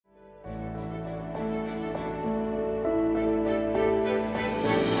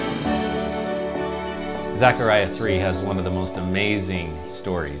Zechariah 3 has one of the most amazing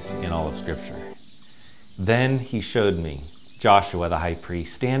stories in all of Scripture. Then he showed me Joshua the high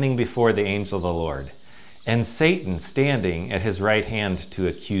priest standing before the angel of the Lord, and Satan standing at his right hand to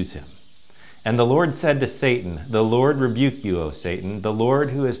accuse him. And the Lord said to Satan, "The Lord rebuke you, O Satan. The Lord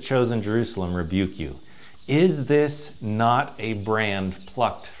who has chosen Jerusalem rebuke you. Is this not a brand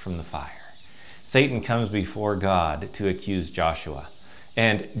plucked from the fire?" Satan comes before God to accuse Joshua.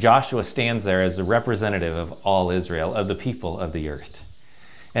 And Joshua stands there as the representative of all Israel, of the people of the earth.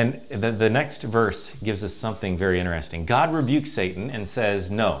 And the next verse gives us something very interesting. God rebukes Satan and says,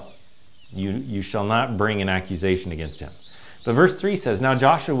 "No, you shall not bring an accusation against him." But verse 3 says, "Now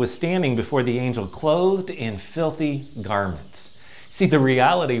Joshua was standing before the angel clothed in filthy garments." See, the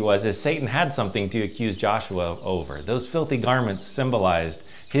reality was Satan had something to accuse Joshua over. Those filthy garments symbolized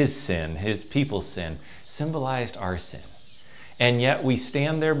his sin, his people's sin, symbolized our sin. And yet we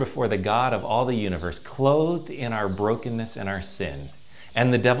stand there before the God of all the universe, clothed in our brokenness and our sin.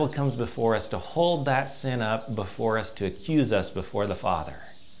 And the devil comes before us to hold that sin up before us, to accuse us before the Father.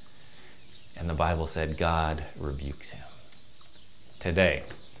 And the Bible said God rebukes him. Today,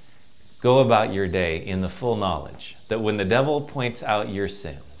 go about your day in the full knowledge that when the devil points out your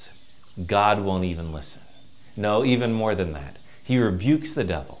sins, God won't even listen. No, even more than that. He rebukes the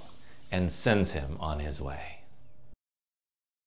devil and sends him on his way.